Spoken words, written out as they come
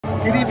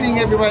Good evening,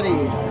 everybody.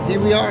 Here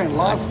we are in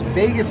Las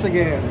Vegas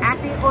again.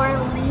 At the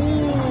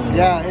Orleans.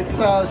 Yeah, it's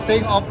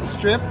staying off the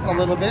strip a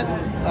little bit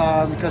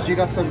because you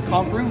got some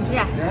comp rooms.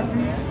 Yeah.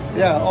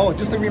 Yeah. Oh,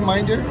 just a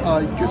reminder,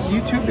 because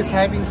YouTube is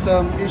having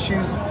some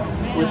issues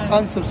with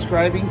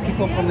unsubscribing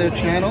people from their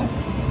channel.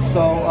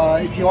 So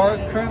if you are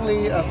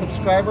currently a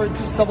subscriber,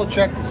 just double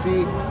check to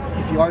see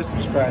if you are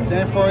subscribed.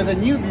 And for the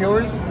new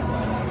viewers,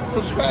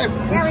 subscribe.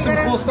 Yeah, some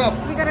cool stuff.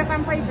 We go to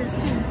fun places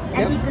too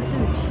and eat good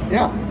food.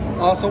 Yeah.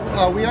 So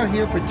we are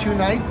here for 2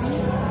 nights.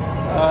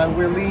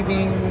 We're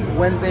leaving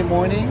Wednesday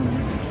morning.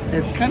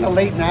 It's kind of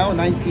late now,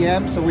 9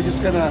 p.m. So we're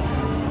just gonna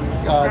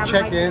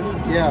check in.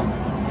 Yeah.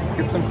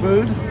 Get some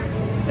food,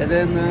 and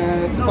then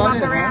that's about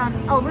it. Walk around.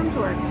 Huh? Oh, room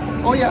tour.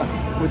 Oh yeah,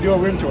 we'll do a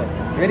room tour.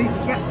 Ready?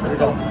 Yeah. Let's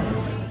go.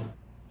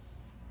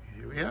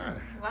 Here we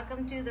are.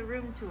 Welcome to the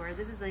room tour.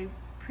 This is a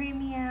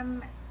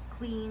premium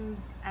queen,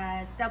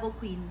 double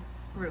queen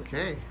room.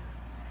 Okay.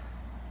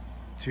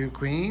 2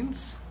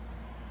 queens.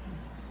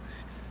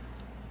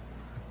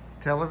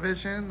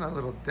 Television, a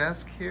little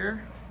desk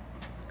here,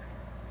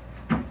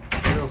 a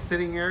little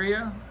sitting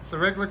area. It's a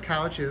regular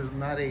couch, it is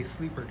not a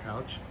sleeper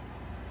couch.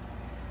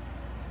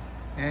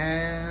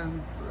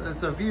 And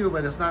it's a view,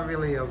 but it's not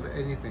really of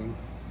anything.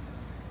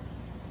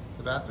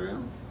 The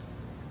bathroom.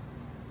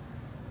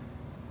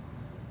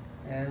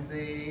 And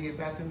the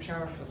bathroom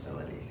shower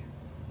facility.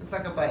 Looks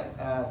like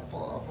a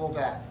full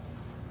bath.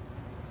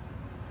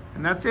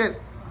 And that's it,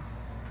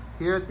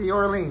 here at the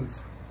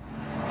Orleans.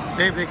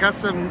 Babe, they got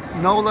some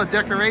NOLA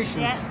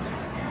decorations. Yeah.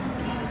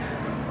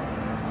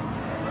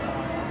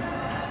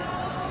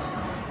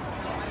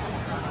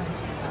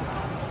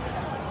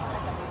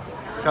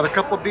 Got a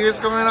couple beers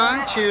going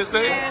on. Cheers,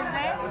 babe. Cheers,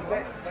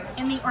 babe.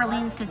 In the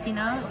Orleans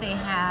Casino, they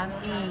have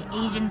a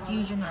Asian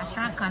fusion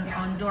restaurant called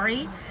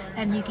Ondori,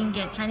 and you can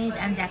get Chinese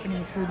and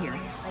Japanese food here.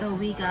 So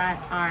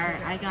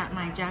I got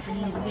my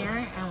Japanese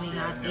beer, and we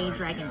got a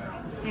dragon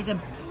roll. There's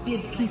a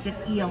big piece of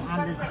eel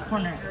on this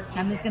corner. So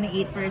I'm just gonna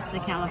eat first the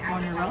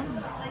California roll.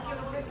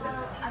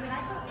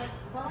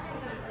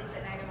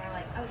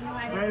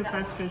 Very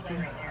fresh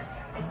chicken.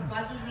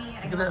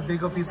 Look at that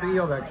big old piece of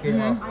eel that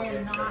came off.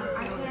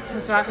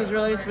 The sauce is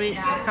really sweet.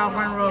 The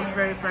California roll is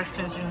very fresh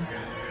tasting.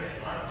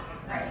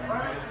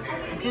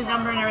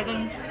 Cucumber and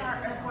everything,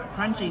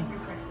 crunchy.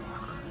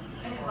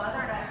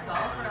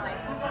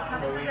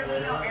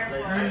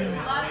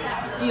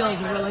 Eel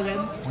is really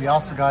good. We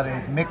also got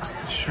a mixed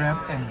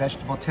shrimp and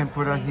vegetable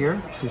tempura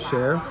here to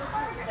share.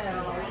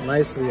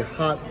 Nicely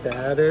hot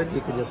battered.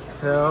 You can just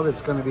tell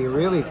it's going to be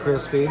really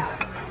crispy.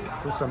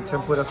 With some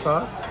tempura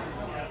sauce.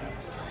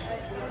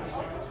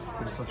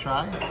 Give this a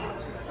try.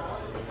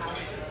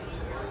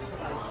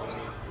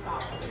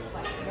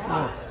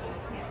 Oh.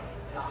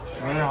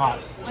 Very hot.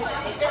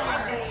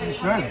 It's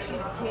good.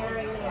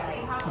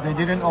 They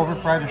didn't over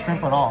fry the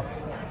shrimp at all.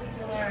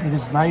 It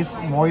is nice,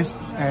 moist,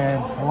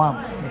 and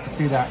plump. You can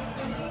see that.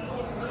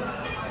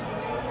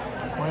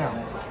 Wow.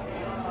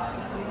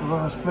 We're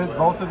going to split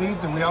both of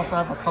these, and we also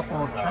have a couple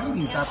of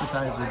Chinese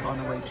appetizers on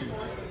the way too.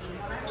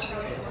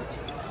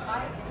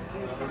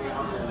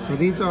 So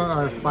these are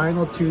our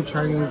final 2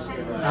 Chinese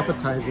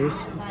appetizers.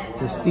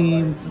 The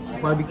steamed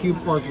barbecue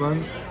pork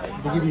buns.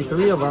 They give you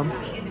 3 of them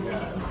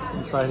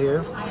inside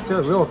here.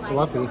 They're real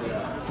fluffy.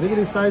 Look at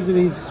the size of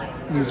these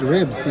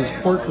ribs. These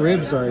pork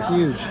ribs are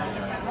huge.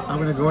 I'm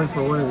gonna go in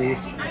for one of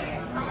these.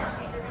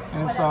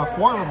 And it's 4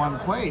 of them on the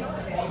plate.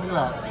 Look at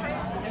that.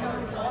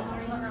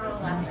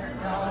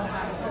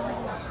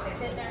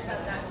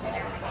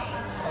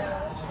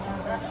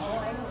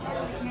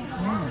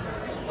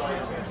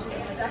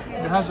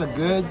 It has a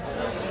good,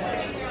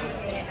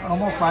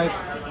 almost like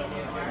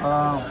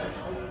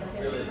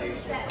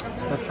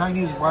the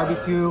Chinese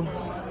barbecue,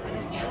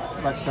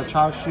 like the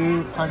char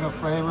siu kind of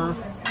flavor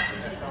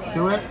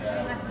to it.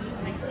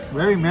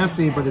 Very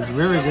messy, but it's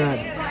very good.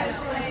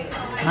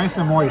 Nice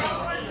and moist.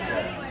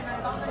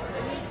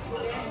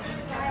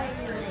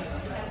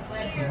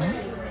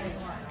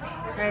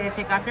 Ready to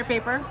take off your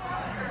paper.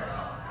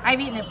 I've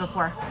eaten it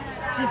before.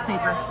 It's just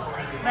paper.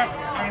 But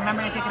I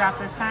remember to take it off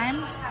this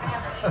time.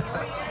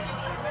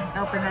 Let's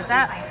open this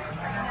up.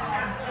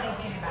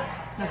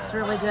 Looks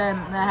really good.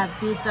 They have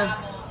beets of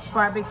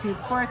barbecue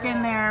pork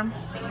in there.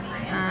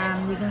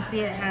 You can see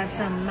it has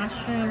some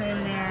mushroom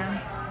in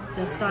there.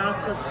 The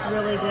sauce looks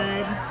really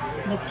good.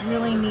 Looks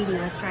really meaty.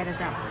 Let's try this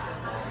out.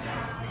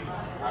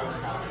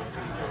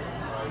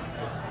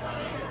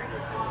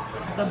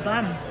 The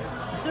bun,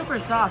 super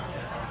soft.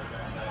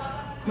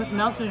 It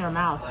melts in your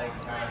mouth.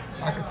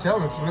 I could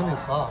tell it's really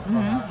soft.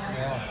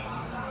 Yeah.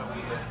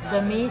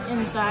 The meat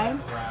inside,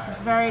 it's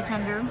very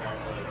tender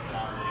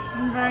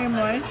and very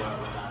moist.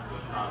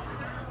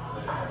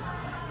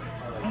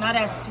 Not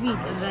as sweet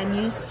as I'm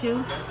used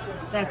to.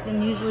 That's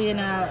usually in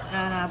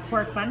a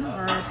pork bun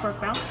or a pork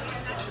belt.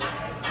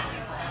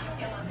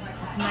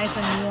 It's nice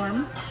and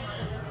warm.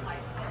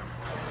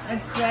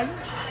 It's good.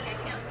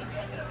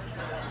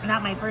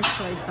 Not my first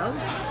choice though,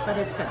 but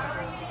it's good.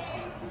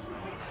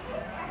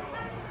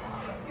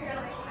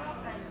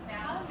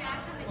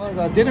 Well,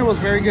 the dinner was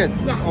very good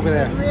over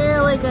there.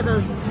 Really good.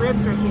 Those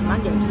ribs are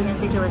humongous. We didn't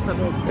think they were so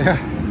big.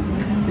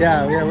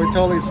 Yeah, we're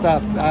totally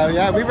stuffed.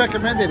 Yeah, we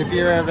recommend it if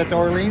you're at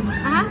Orleans.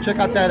 Check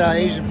out that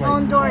Asian place.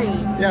 On Dory.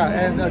 Yeah,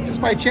 and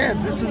just by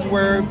chance, this is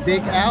where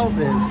Big Al's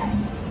is.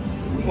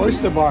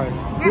 Oyster Bar.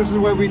 Yeah. This is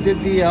where we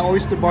did the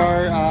Oyster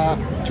Bar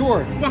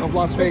tour of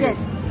Las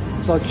Vegas.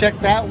 So check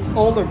that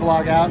older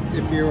vlog out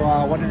if you're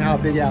wondering how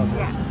Big Al's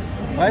is.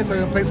 All right, so we're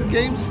gonna play some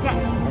games?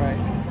 Yes. All right.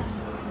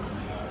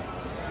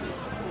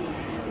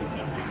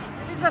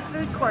 This is the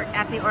food court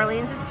at the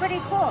Orleans. It's pretty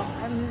cool.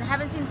 I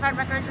haven't seen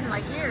Fuddruckers in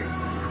like years.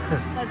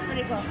 So it's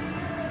pretty cool.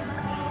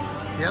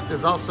 Yep,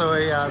 there's also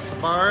a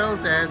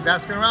Sbarro's and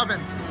Baskin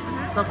Robbins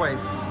Subways.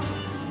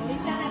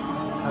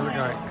 How's it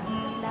going?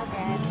 Not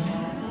bad.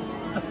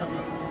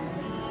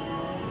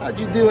 How'd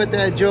you do at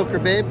that Joker,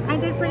 babe? I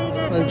did pretty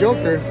good. The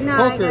Joker? No,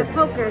 Poker. I got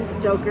poker,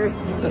 Joker.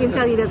 You can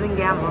tell he doesn't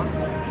gamble.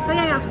 So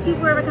yeah, I got 2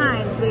 forever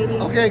kinds, baby.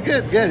 Okay,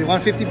 good. You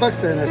want 50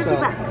 bucks then or 50 so?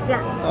 bucks,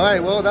 yeah. All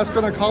right, well, that's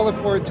going to call it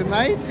for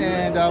tonight,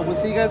 and we'll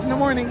see you guys in the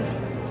morning.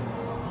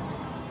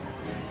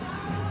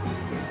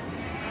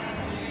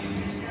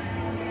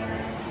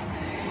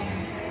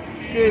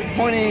 Good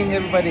morning,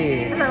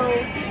 everybody. Hello.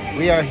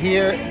 We are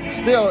here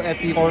still at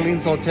the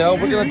Orleans Hotel.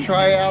 We're going to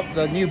try out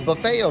the new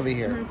buffet over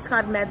here. It's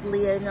called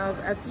Medley. I know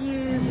a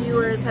few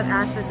viewers have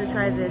asked us to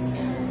try this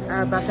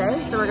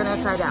buffet, so we're going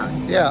to try it out.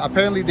 Yeah,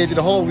 apparently they did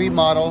a whole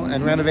remodel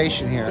and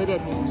renovation here. They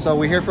did. So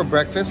we're here for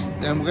breakfast,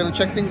 and we're going to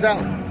check things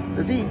out.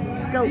 Let's eat.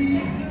 Let's go.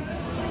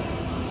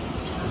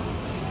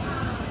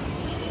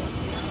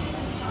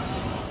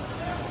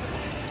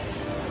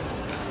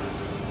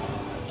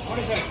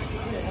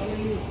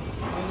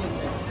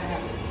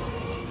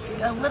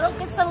 A little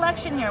good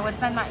selection here.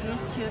 What I'm not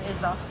used to is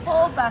the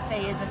whole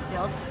buffet isn't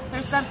filled.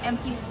 There's some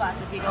empty spots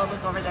if you go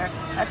look over there.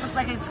 That looks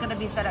like it's going to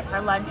be set up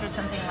for lunch or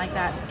something like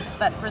that.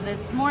 But for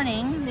this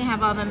morning, they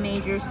have all the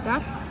major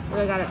stuff.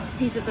 We got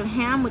pieces of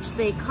ham, which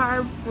they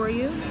carve for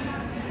you.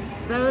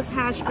 Those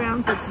hash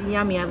browns looks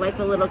yummy. I like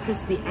the little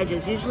crispy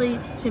edges. Usually,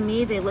 to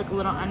me, they look a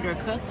little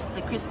undercooked.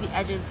 The crispy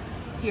edges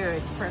here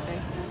is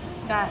perfect.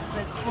 Got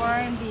the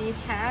corned beef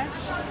hash,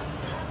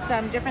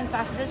 some different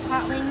sausages,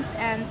 hot wings,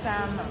 and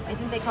some, I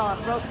think they call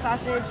it rope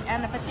sausage,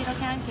 and a potato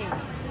pancake.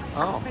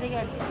 Oh. Pretty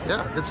good.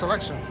 Yeah, good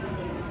selection.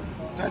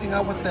 Starting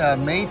out with the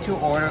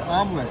made-to-order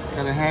omelet.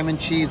 Got a ham and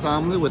cheese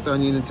omelet with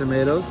onion and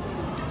tomatoes.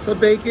 Some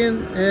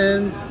bacon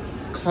and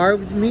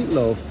carved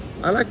meatloaf.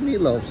 I like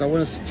meatloaf, so I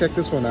want to check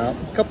this one out.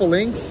 A couple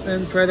links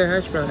and try the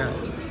hash brown out.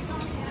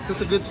 Is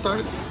this a good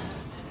start?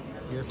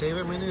 Your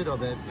favorite menudo,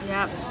 babe?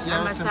 Yep. See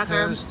how it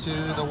compares to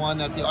the one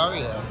at the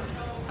Aria.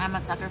 I'm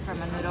a sucker for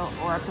menudo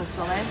or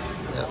pozole.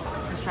 Yep.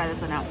 Let's try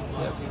this one out.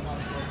 Yep.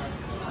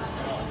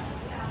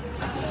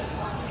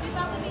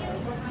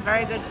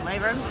 Very good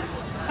flavor.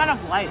 Kind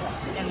of light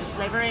in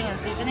flavoring and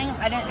seasoning.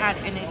 I didn't add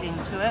anything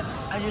to it.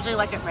 I usually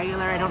like it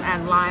regular. I don't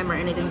add lime or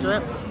anything to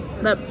it.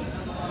 But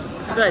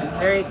it's good.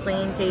 Very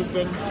clean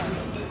tasting.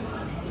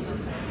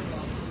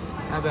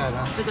 Not bad,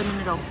 huh? It's a good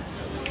menudo.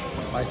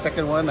 My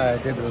second one, I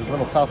did a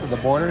little south of the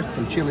border.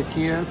 Some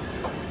chilaquiles,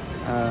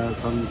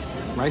 some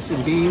rice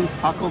and beans,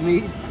 taco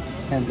meat,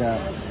 and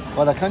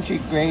well, the country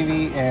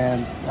gravy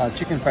and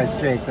chicken fried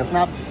steak. That's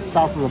not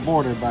south of the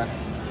border, but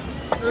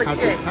It looks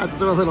good. Had to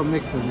throw a little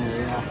mix in there,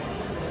 yeah.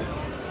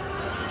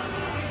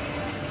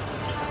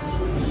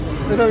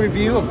 Little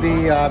review of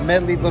the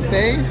medley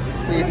buffet.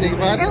 What do you think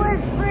about it? It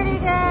was pretty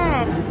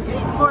good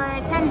for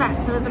 10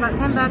 bucks. It was about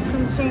 10 bucks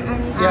and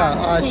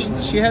change.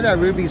 She had a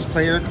Ruby's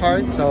player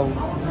card, so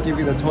I'll give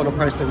you the total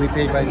price that we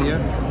paid right here.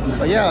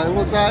 But yeah, it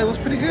was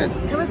pretty good.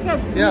 It was good.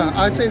 Yeah,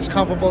 I'd say it's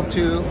comparable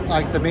to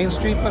like the Main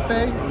Street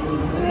buffet.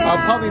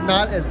 Yeah. Probably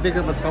not as big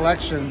of a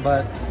selection,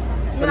 but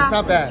it's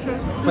not bad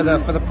for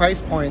the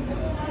price point.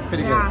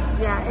 Pretty good.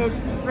 Yeah, it's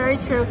very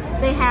true.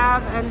 They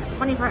have a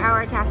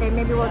 24-hour cafe.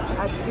 Maybe we'll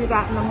do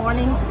that in the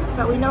morning.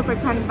 But we know for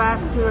 10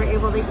 bucks, we were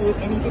able to eat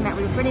anything that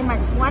we pretty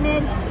much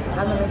wanted.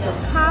 Unlimited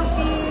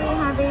coffee,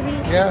 huh, baby?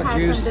 Yeah, had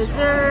juice. Some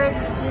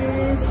desserts,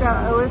 juice. So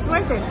it was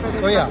worth it for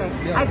this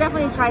buffet. Yeah. I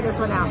definitely try this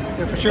one out.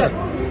 Yeah, for sure.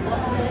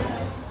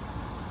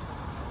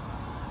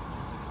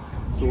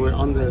 So we're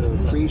on the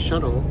free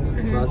shuttle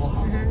bus.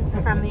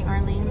 From the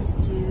Orleans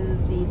to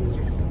the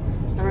Strip.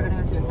 Now we're going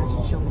to go to the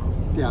fashion show mall.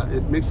 Yeah,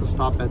 it makes a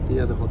stop at the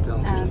other hotel.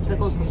 The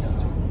Gold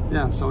Coast.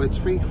 Yeah, so it's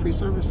free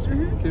service.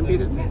 Can't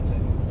beat it.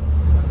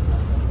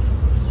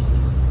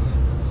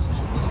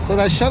 So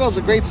that shuttle's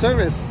a great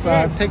service.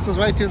 Takes us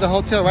right to the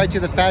hotel, right to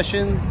the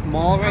fashion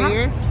mall right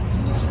here.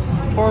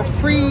 For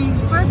free.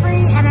 For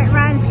free, and it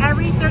runs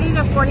every 30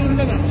 to 40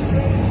 minutes.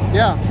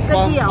 Yeah,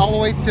 Good deal. all the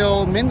way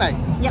till midnight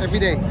every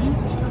day.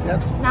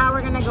 Yep. Now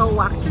we're gonna go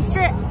walk the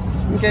Strip.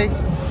 Okay.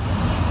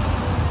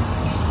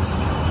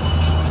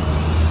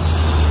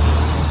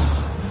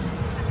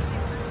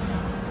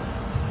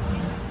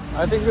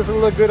 I think this will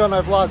look good on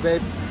our vlog,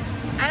 babe.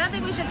 I don't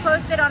think we should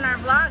post it on our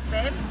vlog,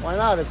 babe. Why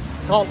not? It's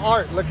called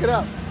art. Look it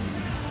up.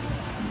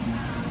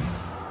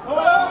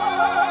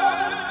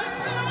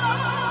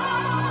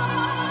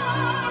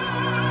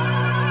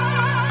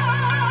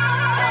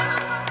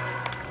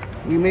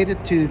 we made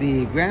it to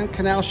the Grand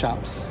Canal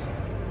Shops.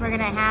 We're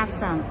gonna have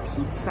some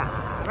pizza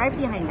right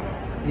behind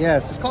us.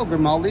 Yes, it's called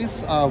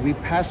Grimaldi's. We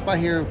passed by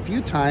here a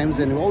few times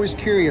and we're always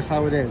curious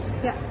how it is.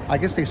 Yeah. I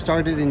guess they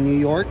started in New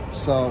York,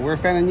 so we're a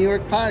fan of New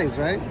York pies,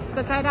 right? Let's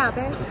go try it out,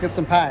 babe. Let's get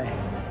some pie.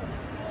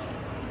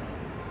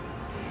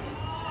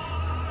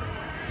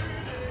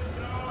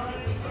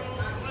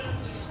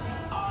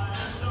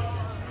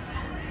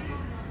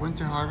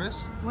 Winter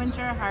Harvest.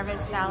 Winter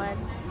Harvest salad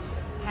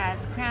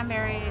has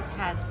cranberries,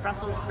 has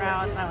Brussels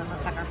sprouts. I was a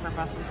sucker for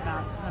Brussels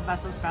sprouts. The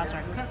Brussels sprouts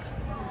are cooked.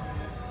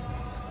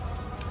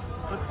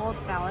 It's a cold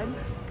salad.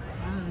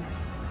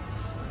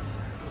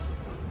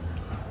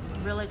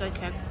 Really good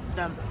kick.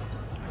 The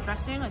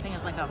dressing, I think,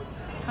 is like a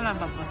kind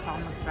of a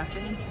balsamic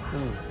dressing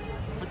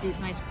with these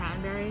nice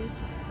cranberries.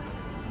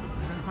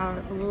 And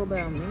have a little bit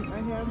of meat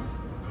right here.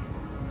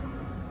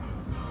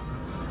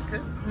 It's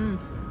good.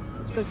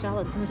 It's a good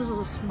salad. And this is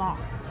a small.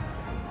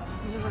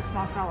 This is a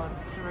small salad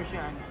that we're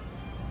sharing.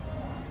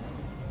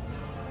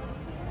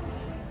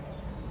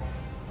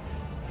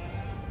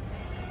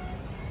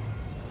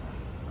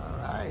 All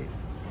right.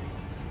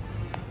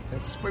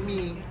 That's for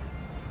me.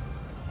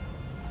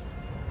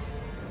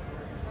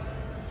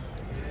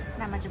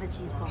 Not much of a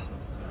cheese ball.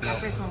 That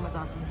first one was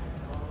awesome.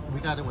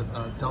 We got it with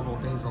double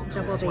basil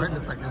too. That's why it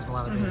looks like there's a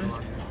lot of basil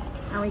on there.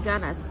 And we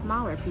got a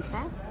smaller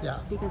pizza. Yeah.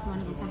 Because we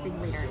want to eat something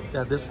later.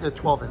 Yeah, this is a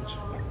 12-inch.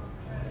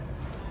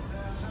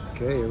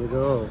 Okay, here we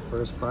go.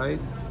 First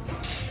bite.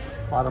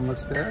 Bottom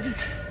looks good.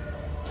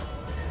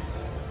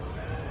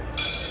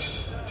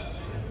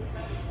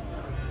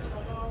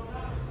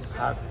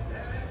 Hot.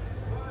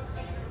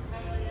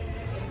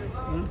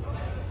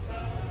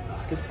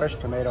 Good fresh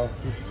tomato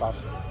pizza sauce.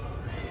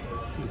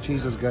 The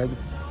cheese is good.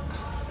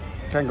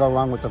 Can't go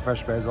wrong with the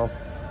fresh basil.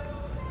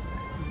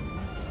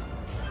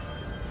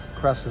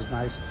 Crust is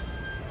nice.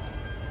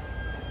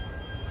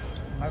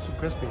 Nice and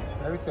crispy.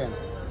 Very thin.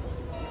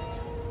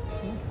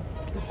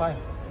 Good pie.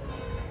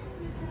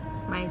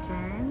 My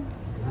turn.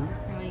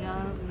 Here we go.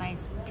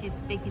 Nice piece,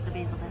 big piece of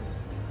basil there.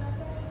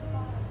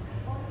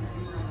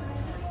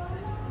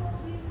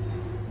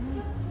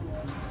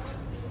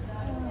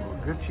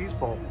 Good cheese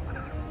bowl.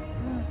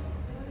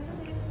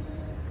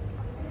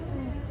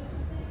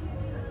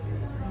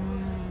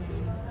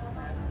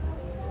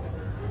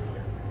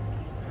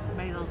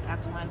 Basil's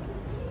excellent.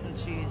 And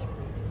cheese.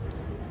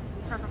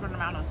 Perfect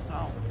amount of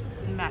salt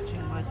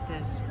matching with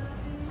this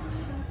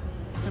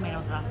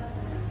tomato sauce.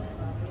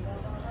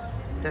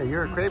 Yeah,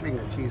 you're craving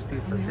a cheese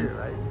pizza too,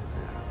 right?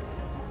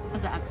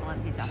 It's an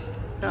excellent pizza.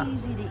 Yeah.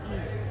 Easy to eat.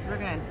 We're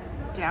gonna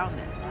down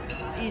this.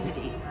 Easy to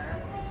eat.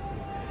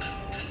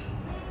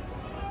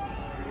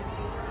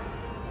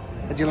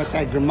 How'd you like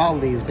that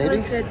Grimaldi's, baby? It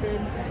was good,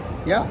 babe.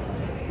 Yeah?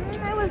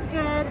 It was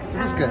good. It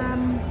was good.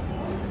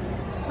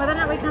 Whether or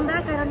not we come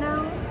back, I don't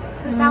know.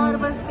 The salad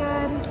was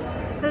good.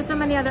 There's so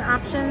many other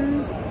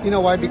options. You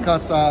know why?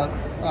 Because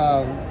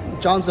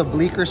John's of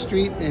Bleecker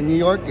Street in New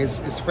York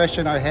is fresh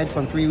in our head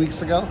from 3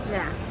 weeks ago.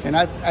 Yeah. And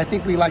I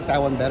think we like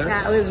that one better.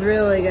 Yeah, it was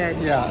really good.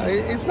 Yeah,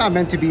 it's not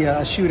meant to be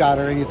a shootout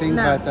or anything,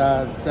 No.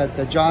 but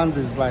the John's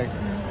is like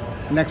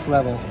next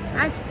level.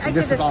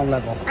 This is on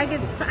level. I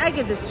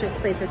give this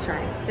place a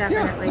try,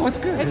 definitely. Yeah, no, it's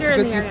good. If It's you're a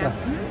in good the pizza.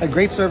 area. A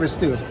great service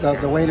too.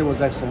 The waiter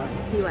was excellent.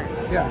 He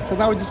was. Yeah, so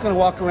now we're just going to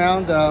walk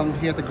around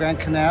here at the Grand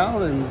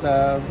Canal and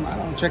I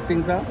don't know, check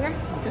things out. Yeah.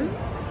 Okay.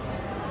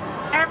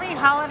 Every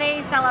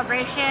holiday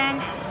celebration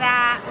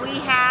that we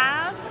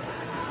have,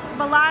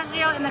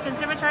 Bellagio and the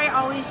conservatory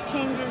always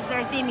changes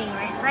their theming.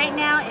 Right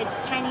now,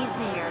 it's Chinese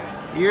New Year.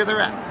 Year of the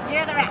Rat.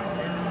 Year of the Rat.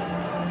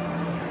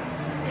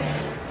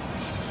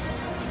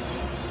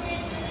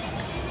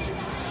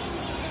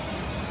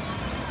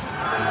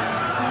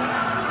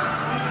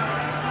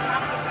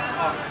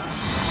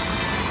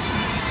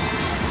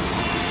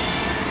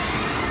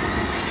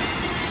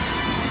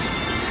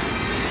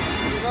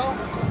 Here you go.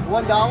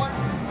 $1.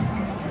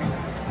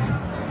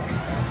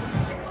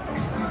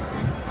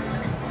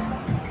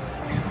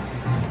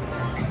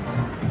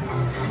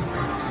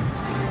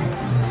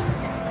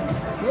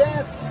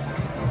 Yes!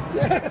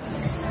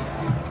 Yes!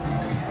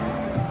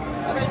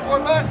 I made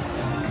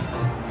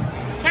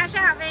 $4. Cash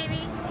out,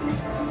 baby.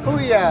 Oh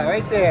yeah,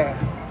 right there.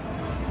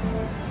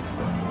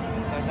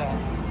 It's like that.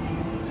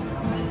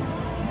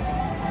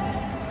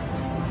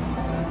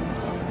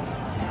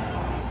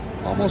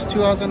 Almost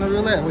 2 hours on the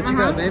roulette. What you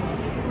got, babe?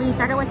 We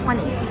started with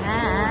 20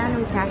 and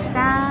we cashed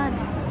out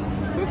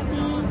 50.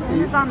 And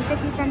this is on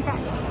 50-cent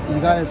bets. You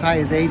got as high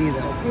as 80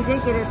 though. We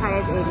did get as high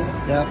as 80.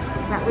 Yep.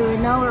 But we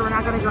know we're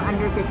not going to go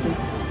under 50.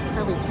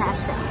 So we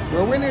cashed out.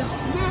 We're winners.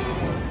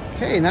 Yay.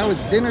 Okay, now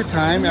it's dinner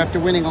time after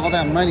winning all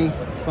that money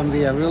from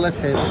the roulette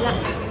table.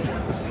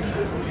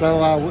 Yeah. So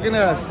we're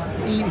gonna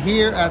eat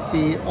here at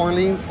the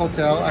Orleans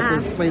Hotel at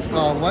this place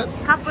called what?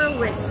 Copper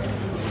Whisk.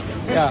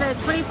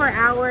 It's the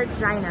 24-hour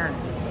diner.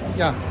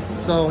 Yeah.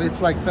 So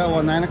it's like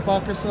about 9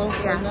 o'clock or so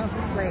Yeah, right now?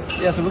 it's late.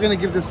 Yeah, so we're gonna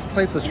give this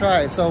place a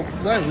try. So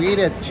look, we ate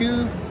at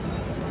 2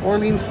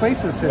 Orleans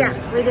places today.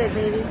 Yeah, we did,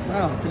 baby.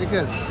 Wow, pretty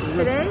good.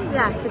 Today?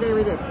 Yeah, today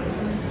we did.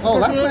 Oh,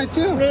 last night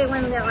too? We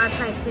went there last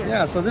night too.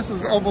 Yeah, so this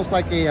is almost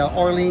like a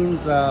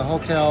Orleans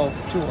hotel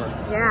tour.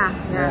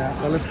 Yeah.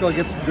 So let's go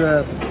get some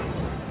grub.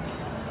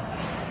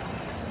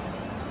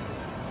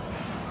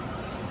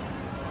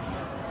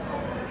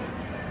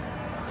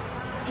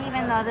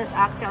 Even though this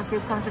oxtail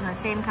soup comes from the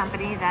same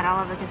company that all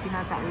of the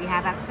casinos that we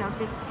have oxtail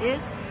soup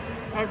is,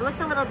 it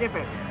looks a little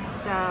different.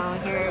 So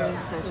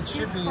here's the It soup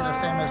should be the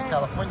same as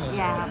California.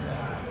 Yeah.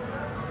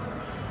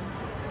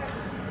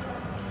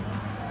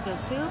 The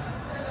soup.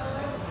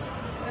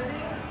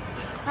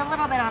 It's a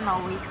little bit on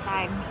the weak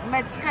side,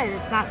 but it's good.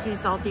 It's not too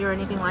salty or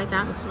anything like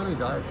that. It's really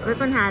dark. This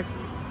one has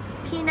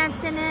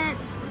peanuts in it.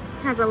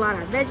 Has a lot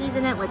of veggies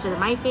in it, which is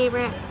my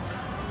favorite.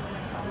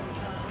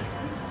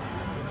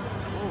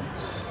 Ooh.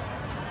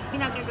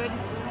 Peanuts are good.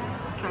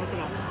 Try this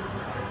again.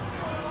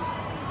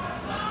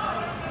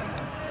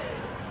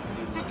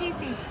 It's a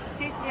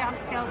tasty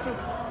oxtail soup.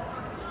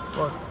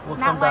 We'll Not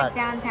come like back.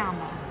 downtown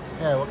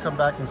though. Yeah, we'll come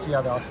back and see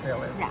how the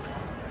oxtail is. Yeah.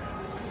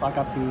 So I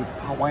got the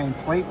Hawaiian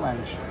plate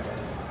lunch.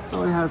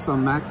 So it has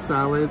some mac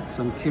salad,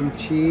 some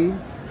kimchi,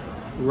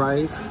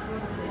 rice,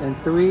 and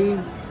 3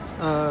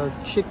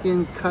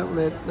 chicken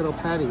cutlet little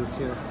patties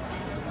here.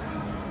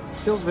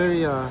 Feels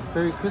very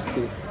very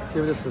crispy.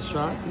 Give this a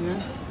shot here.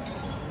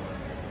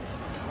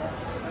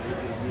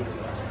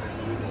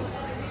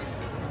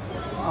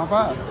 Not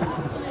bad.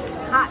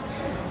 Hot.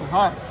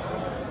 Hot.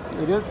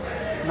 It is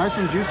nice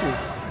and juicy.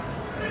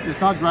 It's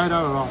not dried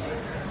out at all.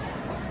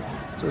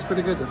 So it's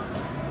pretty good.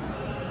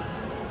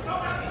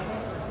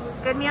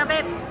 Good meal,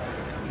 babe?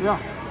 Yeah,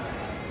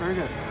 very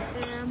good.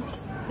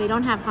 They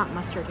don't have hot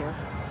mustard here.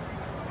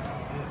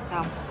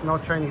 So No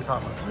Chinese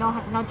hot mustard.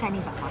 no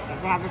Chinese hot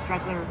mustard. They have this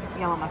regular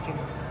yellow mustard.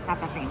 Not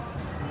the same.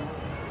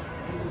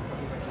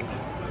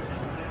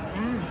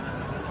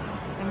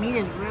 The meat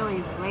is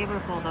really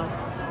flavorful though.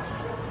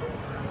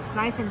 It's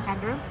nice and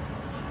tender.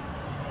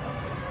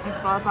 It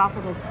falls off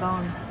of this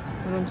bone.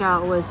 You can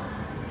tell it was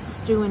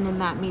stewing in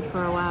that meat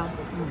for a while.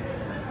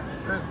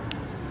 Good.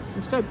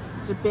 It's good.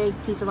 It's a big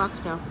piece of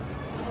oxtail.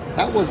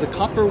 That was the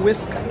Copper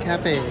Whisk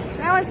Cafe.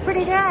 That was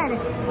pretty good.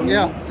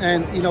 Yeah,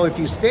 and you know, if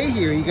you stay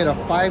here, you get a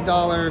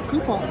 $5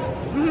 coupon.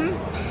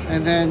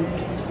 And then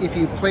if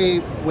you play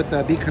with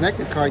the Be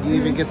Connected card, you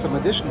even get some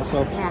additional.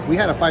 So we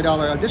had a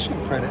 $5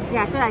 additional credit.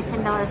 Yeah, so like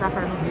 $10 off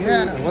our food.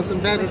 Yeah, it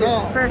wasn't bad at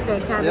all.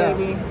 Perfect, huh, Yeah.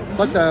 baby?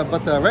 But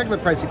the regular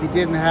price, if you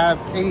didn't have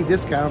any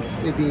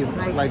discounts, it'd be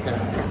right there.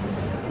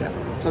 Yeah.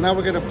 So now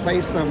we're gonna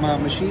play some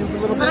machines a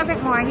little bit. A little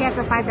bit more. He has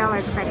a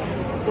 $5 credit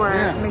for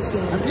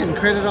machines. I'm getting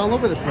credit all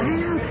over the I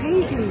place. know,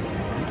 crazy.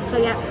 So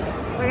yeah,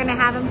 we're gonna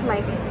have him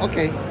play.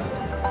 Okay.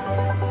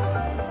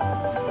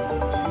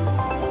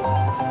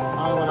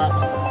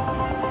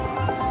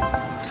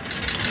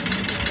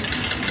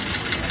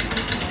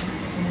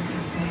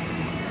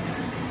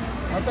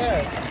 Not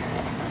bad.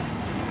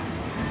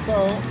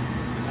 So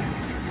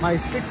my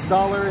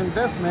 $6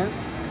 investment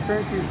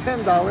turned to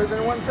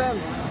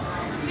 $10.01.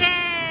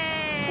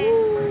 Yay!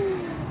 Woo.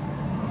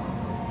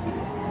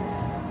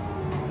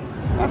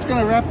 That's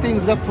gonna wrap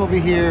things up over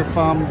here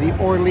from the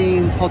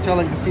Orleans Hotel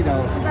and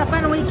Casino. It's a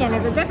fun weekend.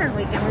 It's a different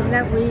weekend.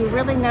 We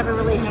really never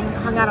really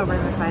hung out over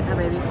on this side, huh,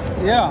 baby?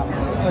 Yeah,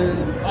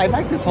 I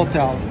like this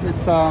hotel.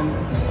 It's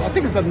I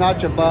think it's a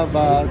notch above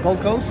Gold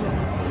Coast,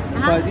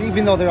 but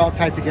even though they're all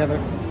tied together.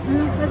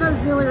 This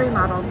one's newly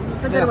remodeled.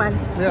 It's a good one.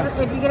 Yeah.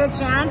 If you get a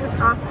chance, it's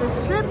off the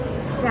strip,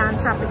 down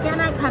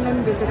Tropicana. Come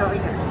and visit over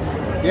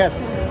here.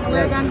 Yes.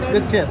 We're done, baby.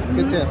 Good tip.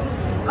 Good tip.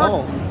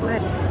 Oh,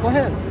 good. Go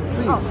ahead,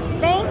 please. Oh,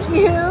 thank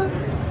you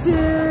to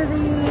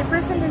the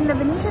person in the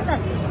Venetian that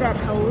said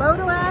hello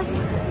to us.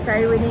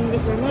 Sorry we didn't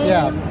get your name.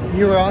 Yeah,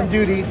 you were on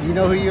duty. You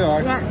know who you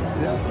are. Yeah.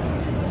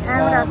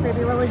 And what else,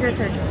 baby? What was your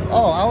turn?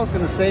 Oh, I was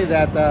going to say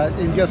that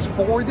in just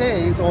 4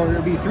 days, or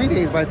it'll be 3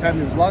 days by the time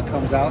this vlog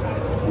comes out,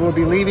 we'll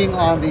be leaving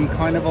on the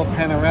Carnival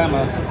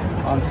Panorama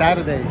on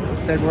Saturday,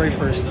 February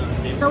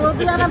 1st. So we'll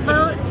be on a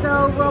boat,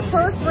 so we'll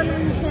post when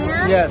we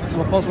can? Yes,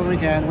 we'll post when we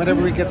can,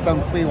 whenever we get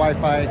some free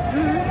Wi-Fi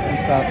and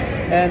stuff.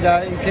 And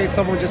in case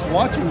someone just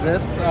watching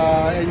this,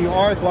 and you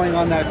are going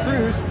on that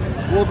cruise,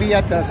 we'll be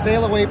at the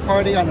sail away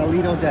party on the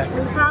Lido deck.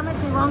 We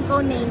promise we won't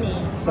go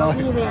nay-nay. So,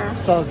 we'll be there.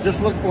 So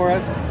just look for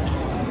us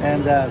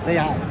and say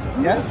hi.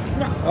 Yeah?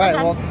 Yeah. All right,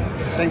 Okay. well,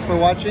 thanks for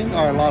watching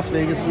our Las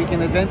Vegas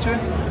weekend adventure.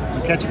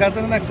 We'll catch you guys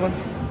on the next one.